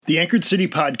The Anchorage City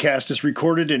podcast is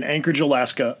recorded in Anchorage,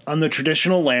 Alaska, on the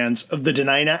traditional lands of the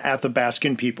Dena'ina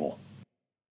Athabascan people.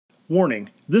 Warning,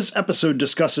 this episode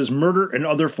discusses murder and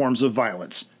other forms of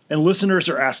violence, and listeners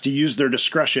are asked to use their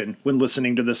discretion when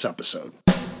listening to this episode.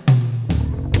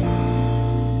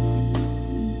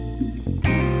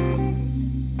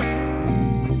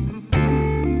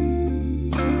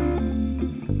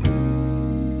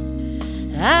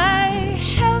 I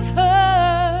have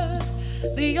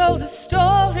heard the oldest stories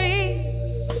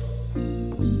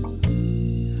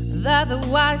that the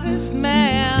wisest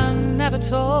man never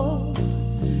told,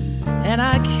 and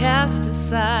I cast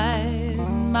aside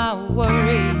my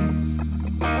worries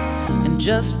and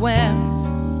just went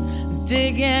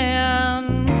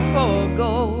digging for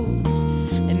gold.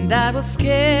 And I will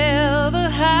scale the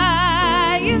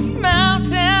highest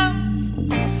mountains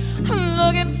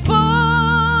looking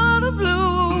for the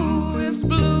bluest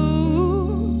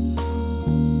blue.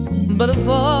 But of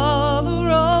all the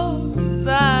roads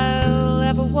I'll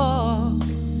ever walk,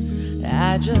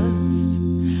 I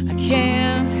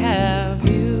can't have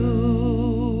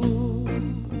you.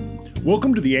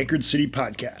 Welcome to the Anchorage City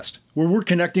podcast, where we're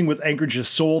connecting with Anchorage's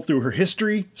soul through her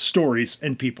history, stories,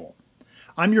 and people.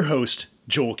 I'm your host,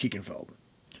 Joel Kiekenfeld.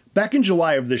 Back in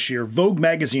July of this year, Vogue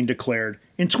magazine declared,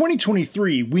 in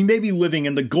 2023, we may be living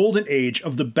in the golden age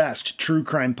of the best true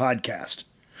crime podcast.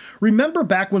 Remember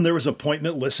back when there was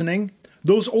appointment listening?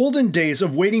 Those olden days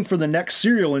of waiting for the next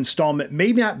serial installment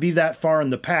may not be that far in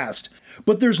the past,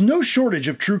 but there's no shortage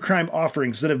of true crime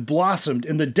offerings that have blossomed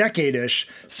in the decade-ish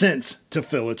since to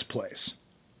fill its place.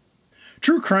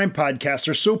 True crime podcasts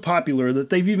are so popular that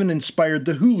they've even inspired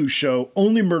the Hulu show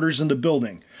Only Murders in the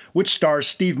Building, which stars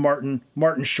Steve Martin,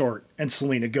 Martin Short, and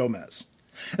Selena Gomez.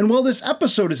 And while this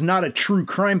episode is not a true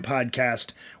crime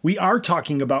podcast, we are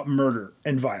talking about murder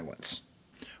and violence.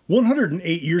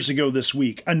 108 years ago this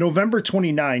week, on November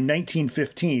 29,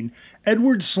 1915,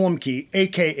 Edward Slumke,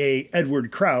 a.k.a. Edward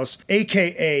Krause,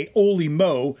 a.k.a. Ole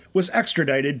Moe, was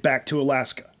extradited back to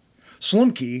Alaska.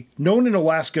 Slumke, known in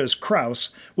Alaska as Krause,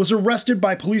 was arrested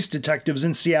by police detectives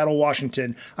in Seattle,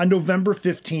 Washington on November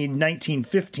 15,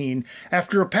 1915,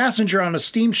 after a passenger on a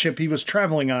steamship he was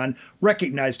traveling on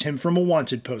recognized him from a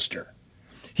wanted poster.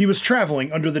 He was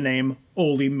traveling under the name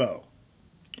Ole Moe.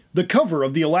 The cover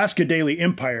of the Alaska Daily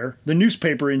Empire, the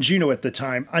newspaper in Juneau at the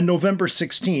time, on November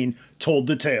 16, told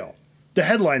the tale. The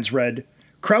headlines read,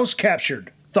 "Krause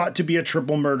captured, thought to be a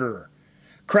triple murderer.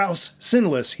 Krause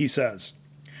sinless," he says.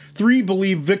 3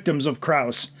 believed victims of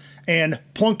Krause, and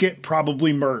Plunkett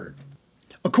probably murdered.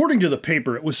 According to the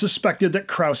paper, it was suspected that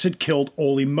Krause had killed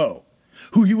Ole Moe,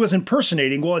 who he was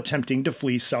impersonating while attempting to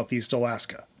flee southeast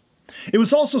Alaska. It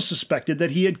was also suspected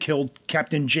that he had killed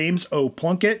Captain James O.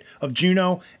 Plunkett of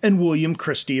Juneau and William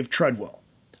Christie of Treadwell.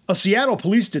 A Seattle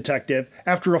police detective,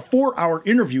 after a 4-hour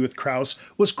interview with Krause,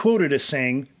 was quoted as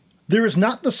saying, "There is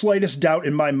not the slightest doubt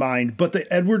in my mind but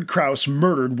that Edward Krause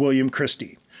murdered William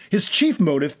Christie, his chief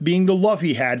motive being the love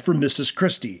he had for Mrs.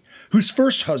 Christie, whose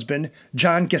first husband,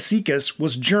 John Gasikas,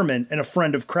 was German and a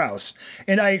friend of Krause,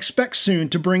 and I expect soon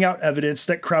to bring out evidence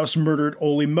that Krause murdered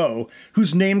Ole Moe,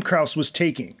 whose name Krause was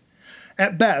taking.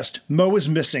 At best, Moe is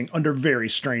missing under very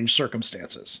strange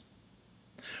circumstances."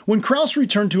 When Krause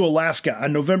returned to Alaska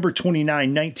on November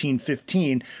 29,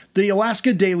 1915, the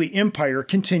Alaska Daily Empire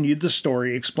continued the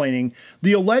story explaining,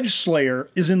 "The alleged slayer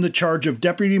is in the charge of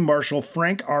Deputy Marshal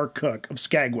Frank R. Cook of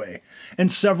Skagway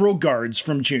and several guards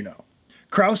from Juneau."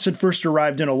 Krause had first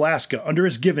arrived in Alaska under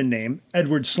his given name,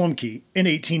 Edward Slumke, in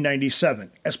 1897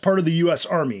 as part of the U.S.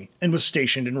 Army and was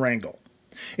stationed in Wrangell.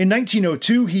 In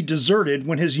 1902, he deserted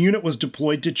when his unit was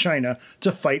deployed to China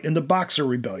to fight in the Boxer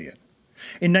Rebellion.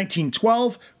 In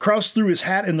 1912, Krause threw his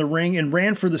hat in the ring and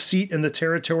ran for the seat in the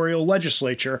territorial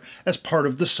legislature as part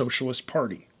of the Socialist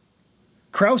Party.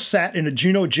 Krause sat in a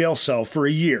Juneau jail cell for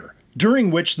a year, during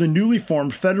which the newly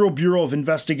formed Federal Bureau of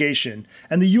Investigation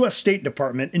and the U.S. State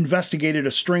Department investigated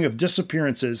a string of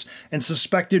disappearances and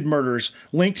suspected murders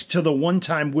linked to the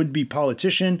one-time would-be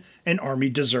politician and Army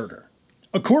deserter.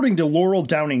 According to Laurel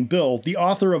Downing Bill, the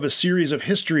author of a series of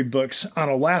history books on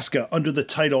Alaska under the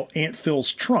title Aunt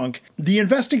Phil's Trunk, the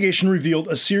investigation revealed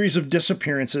a series of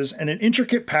disappearances and an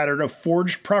intricate pattern of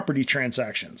forged property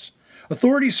transactions.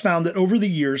 Authorities found that over the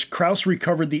years, Krause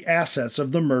recovered the assets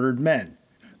of the murdered men.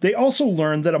 They also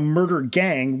learned that a murder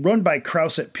gang run by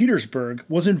Krause at Petersburg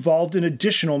was involved in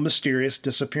additional mysterious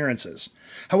disappearances.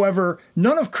 However,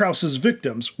 none of Krause's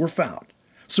victims were found,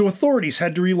 so authorities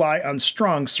had to rely on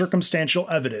strong circumstantial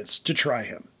evidence to try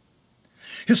him.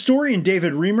 Historian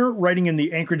David Reamer, writing in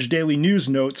the Anchorage Daily News,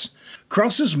 notes,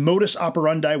 Krause's modus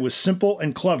operandi was simple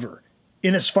and clever,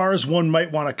 in as far as one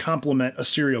might want to compliment a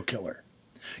serial killer.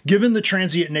 Given the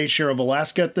transient nature of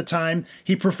Alaska at the time,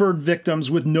 he preferred victims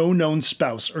with no known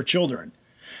spouse or children.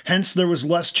 Hence, there was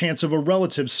less chance of a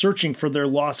relative searching for their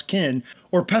lost kin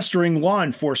or pestering law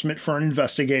enforcement for an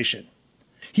investigation.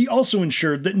 He also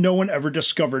ensured that no one ever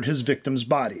discovered his victims'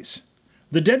 bodies.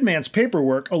 The dead man's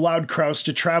paperwork allowed Krause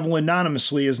to travel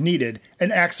anonymously as needed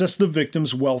and access the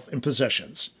victim's wealth and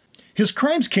possessions. His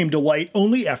crimes came to light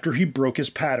only after he broke his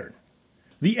pattern.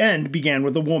 The end began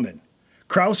with a woman.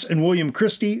 Krause and William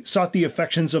Christie sought the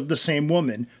affections of the same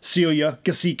woman, Celia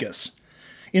Gasikas.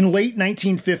 In late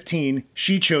 1915,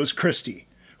 she chose Christie,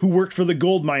 who worked for the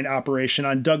gold mine operation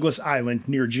on Douglas Island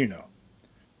near Juneau.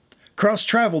 Krause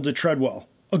traveled to Treadwell,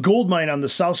 a gold mine on the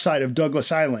south side of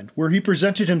Douglas Island, where he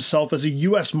presented himself as a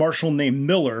U.S. Marshal named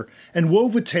Miller and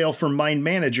wove a tale for mine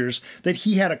managers that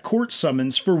he had a court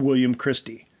summons for William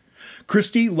Christie.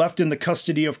 Christie left in the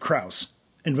custody of Krause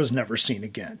and was never seen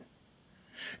again.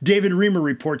 David Reamer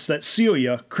reports that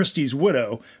Celia, Christie's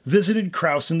widow, visited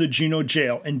Krause in the Juneau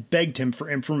jail and begged him for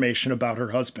information about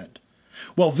her husband.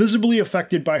 While visibly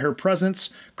affected by her presence,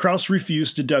 Krause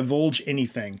refused to divulge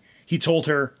anything. He told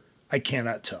her, "I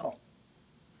cannot tell."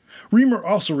 Reamer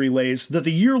also relays that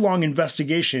the year-long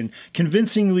investigation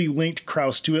convincingly linked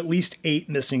Krause to at least 8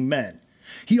 missing men.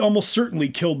 He almost certainly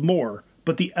killed more,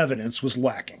 but the evidence was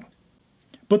lacking.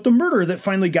 But the murder that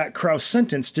finally got Krause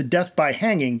sentenced to death by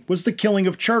hanging was the killing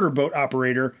of charter boat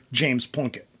operator James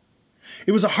Plunkett.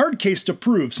 It was a hard case to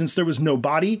prove since there was no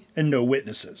body and no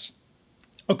witnesses.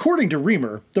 According to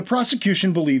Reamer, the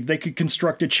prosecution believed they could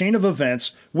construct a chain of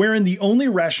events wherein the only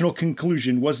rational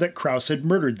conclusion was that Krause had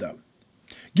murdered them.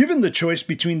 Given the choice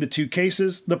between the two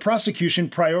cases, the prosecution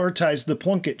prioritized the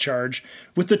Plunkett charge,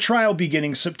 with the trial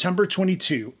beginning September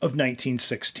 22 of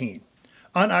 1916.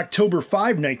 On October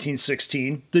 5,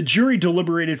 1916, the jury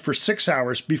deliberated for 6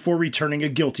 hours before returning a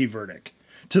guilty verdict.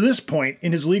 To this point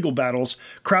in his legal battles,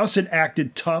 Krause had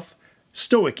acted tough,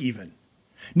 stoic even.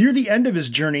 Near the end of his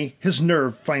journey, his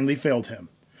nerve finally failed him.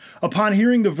 Upon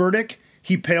hearing the verdict,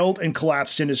 he paled and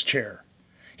collapsed in his chair.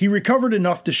 He recovered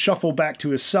enough to shuffle back to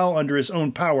his cell under his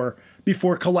own power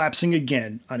before collapsing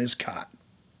again on his cot.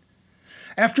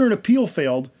 After an appeal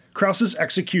failed, Krause's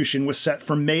execution was set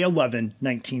for May 11,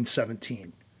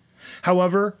 1917.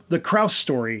 However, the Krause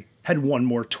story had one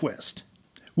more twist.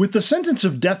 With the sentence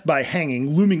of death by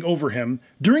hanging looming over him,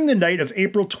 during the night of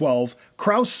April 12,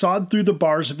 Krause sawed through the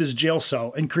bars of his jail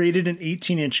cell and created an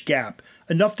 18-inch gap,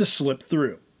 enough to slip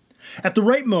through. At the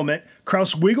right moment,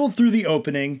 Krause wiggled through the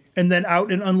opening and then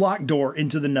out an unlocked door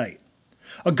into the night.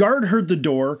 A guard heard the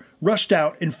door, rushed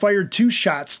out, and fired 2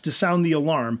 shots to sound the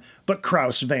alarm, but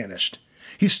Krause vanished.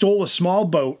 He stole a small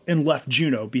boat and left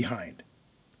Juneau behind.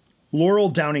 Laurel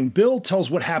Downing Bill tells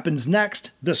what happens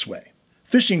next this way.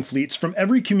 Fishing fleets from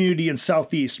every community in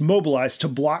Southeast mobilized to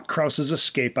block Krause's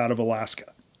escape out of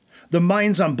Alaska. The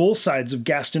mines on both sides of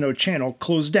Gastineau Channel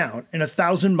closed down, and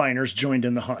 1,000 miners joined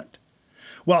in the hunt.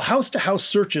 While house-to-house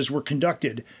searches were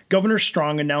conducted, Governor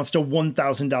Strong announced a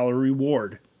 $1,000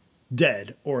 reward,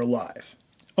 dead or alive.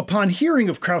 Upon hearing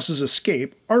of Krause's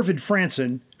escape, Arvid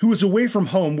Franson, who was away from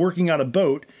home working on a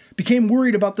boat, became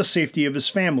worried about the safety of his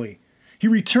family. He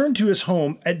returned to his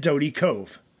home at Doty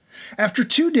Cove. After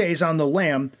 2 days on the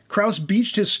lam, Krause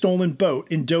beached his stolen boat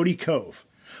in Doty Cove.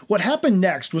 What happened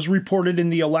next was reported in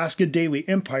the Alaska Daily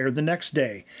Empire the next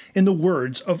day, in the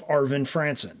words of Arvid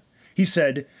Franson. He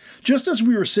said, "Just as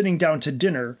we were sitting down to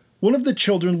dinner, one of the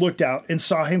children looked out and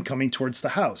saw him coming towards the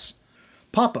house.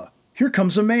 'Papa, here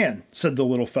comes a man,' said the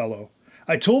little fellow.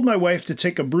 I told my wife to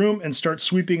take a broom and start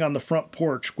sweeping on the front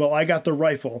porch while I got the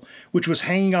rifle, which was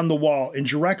hanging on the wall in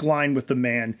direct line with the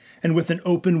man and with an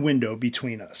open window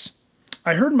between us.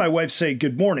 I heard my wife say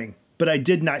good morning, but I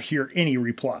did not hear any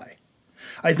reply.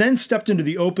 I then stepped into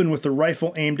the open with the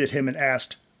rifle aimed at him and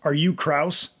asked, 'Are you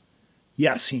Krause?'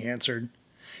 'Yes,' he answered.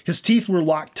 His teeth were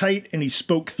locked tight and he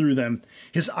spoke through them.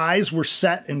 His eyes were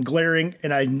set and glaring,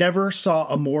 and I never saw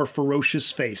a more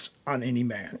ferocious face on any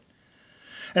man.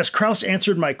 As Krause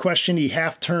answered my question, he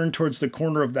half turned towards the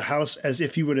corner of the house as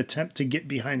if he would attempt to get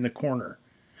behind the corner.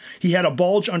 He had a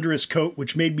bulge under his coat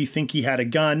which made me think he had a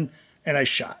gun, and I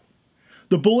shot.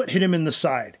 The bullet hit him in the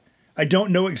side. I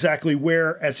don't know exactly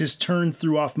where, as his turn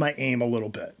threw off my aim a little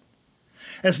bit.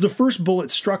 As the first bullet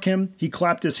struck him, he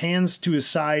clapped his hands to his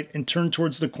side and turned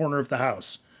towards the corner of the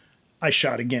house. I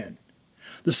shot again.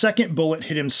 The second bullet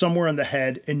hit him somewhere on the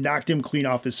head and knocked him clean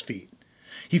off his feet.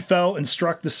 He fell and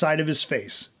struck the side of his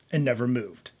face and never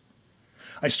moved.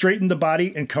 I straightened the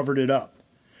body and covered it up.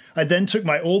 I then took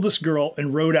my oldest girl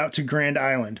and rode out to Grand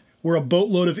Island, where a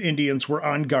boatload of Indians were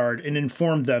on guard, and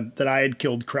informed them that I had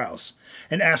killed Krause,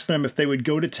 and asked them if they would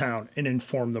go to town and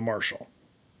inform the marshal.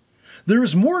 There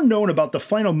is more known about the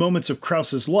final moments of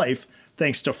Krause's life,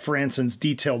 thanks to Franson's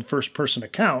detailed first-person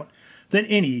account, than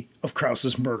any of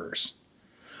Krause's murders.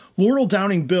 Laurel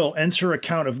Downing Bill ends her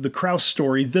account of the Krause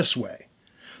story this way.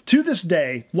 To this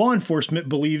day, law enforcement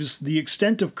believes the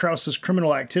extent of Krause's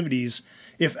criminal activities,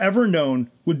 if ever known,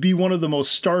 would be one of the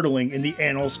most startling in the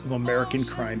annals of American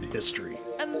crime history.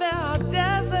 And there are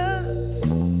deserts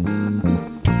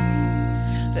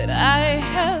that I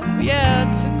have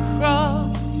yet to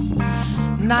cross,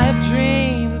 and I have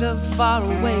dreamed of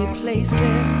faraway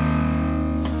places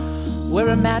where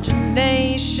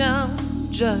imagination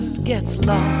just gets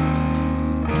lost.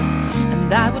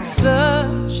 And I would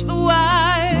search the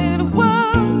wide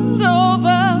world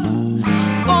over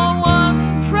for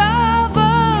one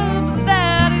proverb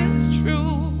that is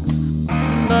true.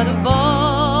 But of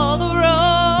all the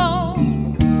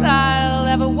roads I'll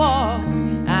ever walk,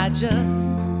 I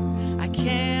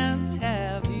can't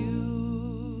have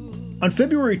you. On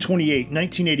February 28,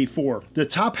 1984, the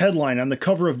top headline on the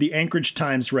cover of the Anchorage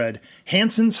Times read,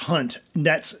 "Hanson's Hunt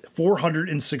Nets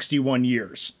 461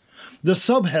 Years." The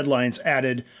subheadlines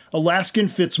added, "Alaskan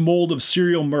Fits Mold of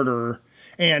Serial Murderer,"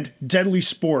 and "Deadly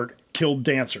Sport Killed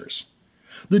Dancers."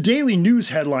 The Daily News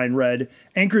headline read,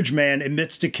 "Anchorage Man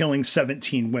Admits to Killing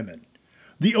 17 Women."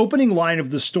 The opening line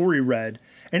of the story read,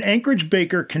 "An Anchorage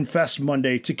baker confessed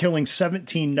Monday to killing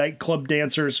 17 nightclub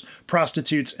dancers,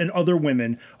 prostitutes, and other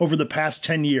women over the past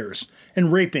 10 years,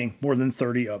 and raping more than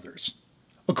 30 others."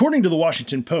 According to the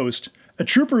Washington Post, a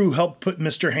trooper who helped put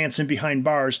Mr. Hanson behind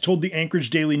bars told the Anchorage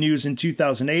Daily News in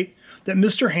 2008 that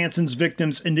Mr. Hanson's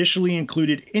victims initially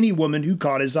included any woman who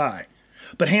caught his eye.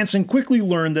 But Hanson quickly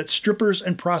learned that strippers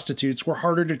and prostitutes were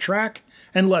harder to track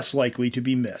and less likely to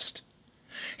be missed.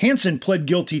 Hanson pled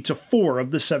guilty to 4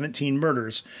 of the 17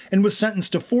 murders and was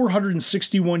sentenced to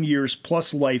 461 years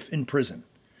plus life in prison.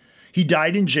 He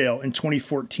died in jail in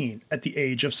 2014 at the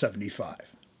age of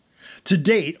 75. To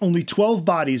date, only 12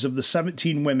 bodies of the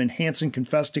 17 women Hanson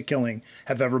confessed to killing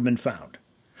have ever been found.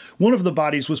 One of the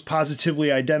bodies was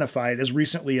positively identified as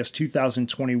recently as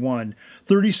 2021,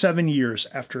 37 years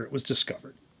after it was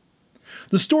discovered.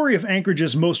 The story of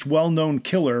Anchorage's most well-known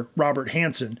killer, Robert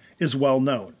Hanson, is well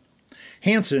known.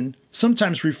 Hanson,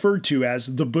 sometimes referred to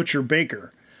as the Butcher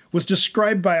Baker, was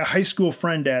described by a high school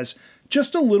friend as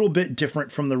just a little bit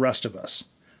different from the rest of us.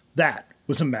 That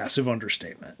was a massive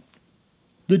understatement.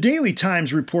 The Daily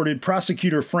Times reported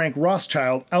prosecutor Frank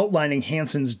Rothschild outlining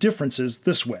Hanson's differences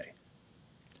this way.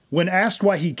 When asked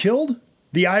why he killed,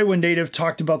 the Iowa native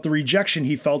talked about the rejection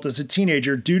he felt as a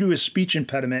teenager due to his speech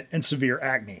impediment and severe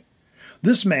acne.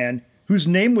 This man, whose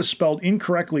name was spelled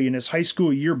incorrectly in his high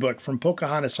school yearbook from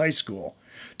Pocahontas High School,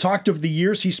 talked of the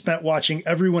years he spent watching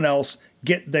everyone else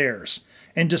get theirs,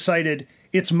 and decided,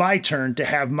 "It's my turn to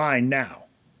have mine now."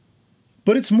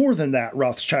 But it's more than that,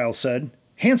 Rothschild said.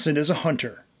 Hanson is a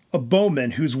hunter, a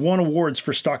bowman who's won awards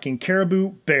for stalking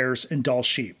caribou, bears, and Dall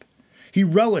sheep. He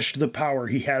relished the power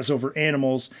he has over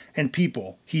animals and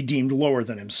people he deemed lower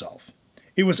than himself.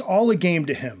 It was all a game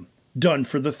to him, done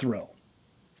for the thrill.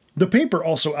 The paper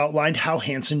also outlined how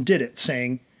Hanson did it,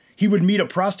 saying, he would meet a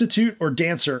prostitute or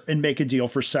dancer and make a deal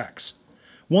for sex.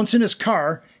 Once in his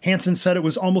car, Hanson said it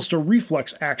was almost a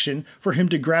reflex action for him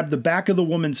to grab the back of the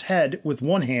woman's head with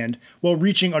one hand while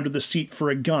reaching under the seat for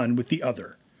a gun with the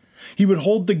other. He would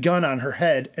hold the gun on her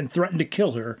head and threaten to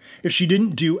kill her if she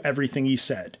didn't do everything he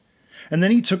said. And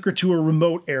then he took her to a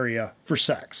remote area for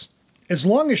sex. As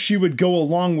long as she would go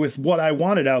along with what I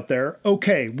wanted out there,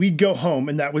 okay, we'd go home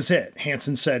and that was it,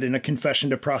 Hanson said in a confession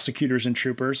to prosecutors and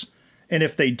troopers. And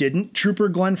if they didn't, Trooper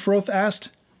Glenn Froth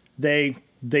asked? They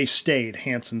stayed,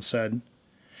 Hanson said.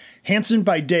 Hanson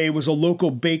by day was a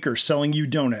local baker selling you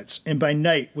donuts, and by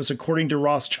night was, according to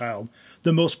Rothschild,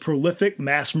 the most prolific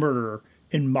mass murderer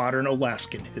in modern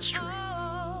Alaskan history.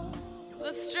 Oh,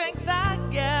 the strength I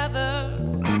gather,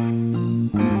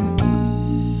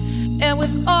 and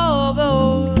with all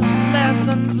those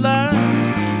lessons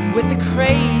learned, with the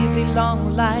crazy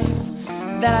long life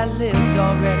that I lived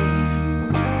already,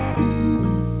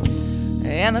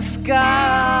 and the scars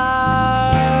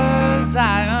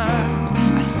I earned,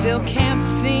 I still can't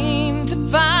seem to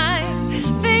find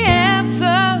the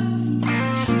answers.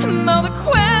 And though the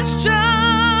questions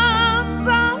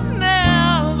I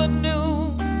never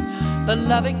knew, but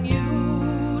loving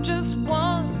you just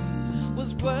once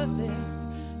was worth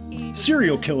it.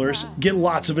 Serial killers get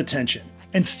lots of attention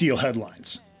and steal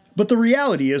headlines. But the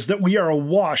reality is that we are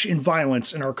awash in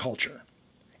violence in our culture.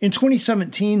 In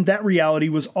 2017, that reality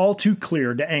was all too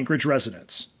clear to Anchorage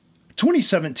residents.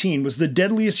 2017 was the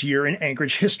deadliest year in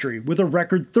Anchorage history, with a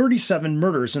record 37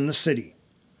 murders in the city.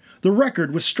 The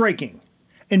record was striking,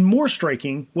 And more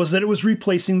striking was that it was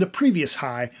replacing the previous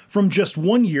high from just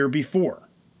 1 year before.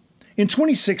 In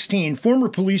 2016, former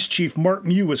police chief Mark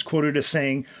Mew was quoted as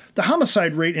saying, "The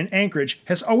homicide rate in Anchorage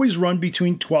has always run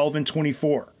between 12 and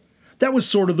 24. That was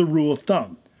sort of the rule of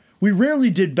thumb. We rarely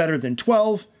did better than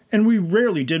 12, and we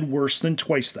rarely did worse than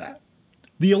twice that."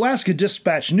 The Alaska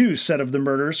Dispatch-News said of the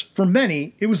murders, for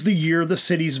many, it was the year the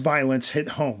city's violence hit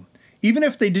home, even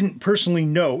if they didn't personally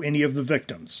know any of the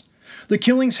victims. The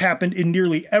killings happened in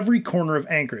nearly every corner of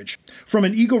Anchorage, from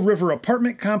an Eagle River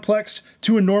apartment complex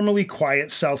to a normally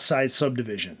quiet South Side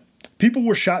subdivision. People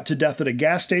were shot to death at a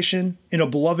gas station, in a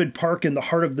beloved park in the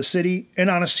heart of the city, and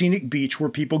on a scenic beach where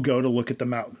people go to look at the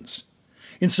mountains.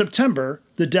 In September,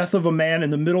 the death of a man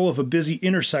in the middle of a busy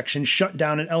intersection shut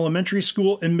down an elementary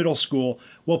school and middle school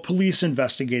while police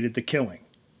investigated the killing.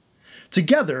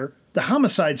 Together, the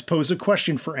homicides pose a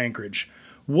question for Anchorage.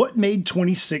 What made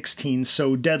 2016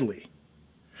 so deadly?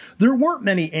 There weren't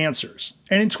many answers,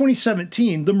 and in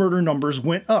 2017, the murder numbers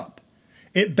went up.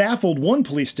 It baffled one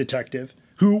police detective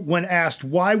who, when asked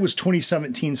why was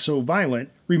 2017 so violent,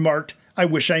 remarked, "I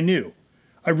wish I knew.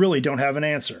 I really don't have an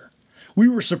answer. We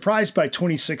were surprised by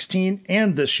 2016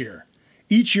 and this year.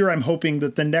 Each year I'm hoping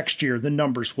that the next year the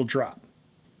numbers will drop."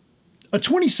 A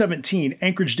 2017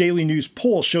 Anchorage Daily News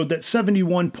poll showed that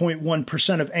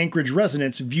 71.1% of Anchorage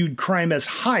residents viewed crime as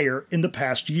higher in the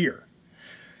past year.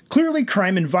 Clearly,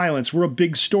 crime and violence were a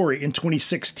big story in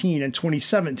 2016 and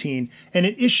 2017 and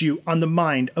an issue on the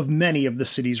mind of many of the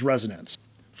city's residents.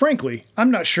 Frankly,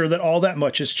 I'm not sure that all that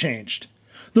much has changed.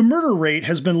 The murder rate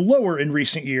has been lower in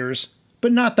recent years,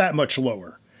 but not that much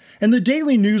lower. And the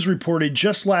Daily News reported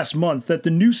just last month that the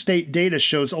new state data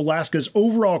shows Alaska's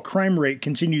overall crime rate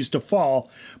continues to fall,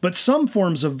 but some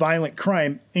forms of violent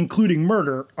crime, including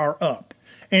murder, are up,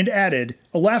 and added,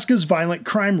 Alaska's violent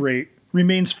crime rate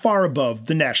remains far above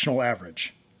the national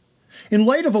average. In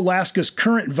light of Alaska's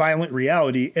current violent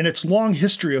reality and its long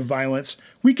history of violence,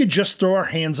 we could just throw our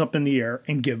hands up in the air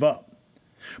and give up.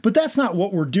 But that's not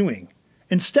what we're doing.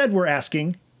 Instead, we're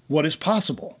asking, what is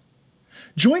possible?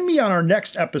 Join me on our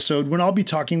next episode when I'll be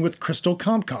talking with Crystal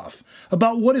Komkoff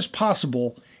about what is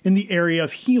possible in the area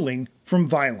of healing from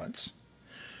violence.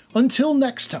 Until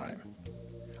next time,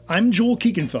 I'm Joel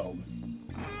Kiekenfeld.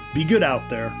 Be good out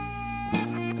there.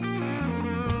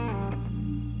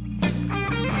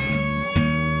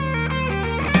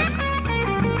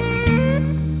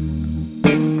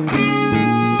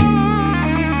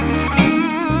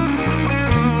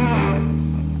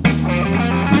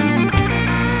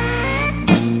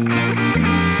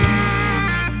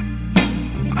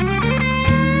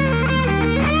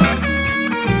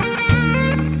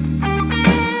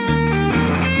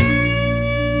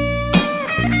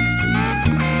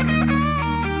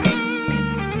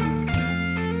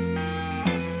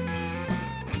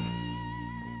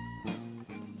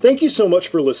 Thank you so much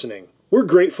for listening. We're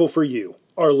grateful for you,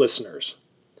 our listeners.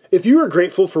 If you are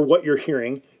grateful for what you're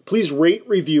hearing, please rate,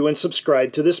 review, and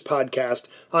subscribe to this podcast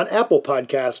on Apple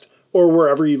Podcast or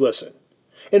wherever you listen,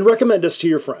 and recommend us to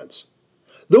your friends.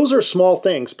 Those are small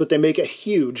things, but they make a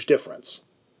huge difference.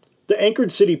 The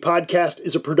Anchorage City Podcast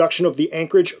is a production of the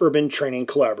Anchorage Urban Training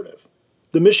Collaborative.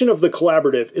 The mission of the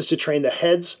collaborative is to train the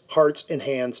heads, hearts, and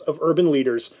hands of urban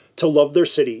leaders to love their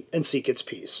city and seek its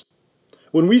peace.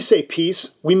 When we say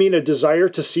peace, we mean a desire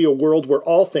to see a world where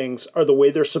all things are the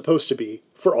way they're supposed to be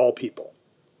for all people.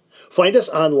 Find us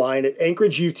online at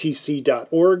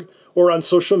anchorageutc.org or on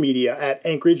social media at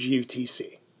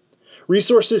anchorageutc.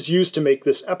 Resources used to make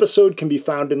this episode can be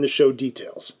found in the show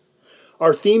details.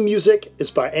 Our theme music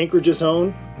is by Anchorage's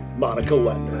own Monica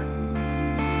Lettner.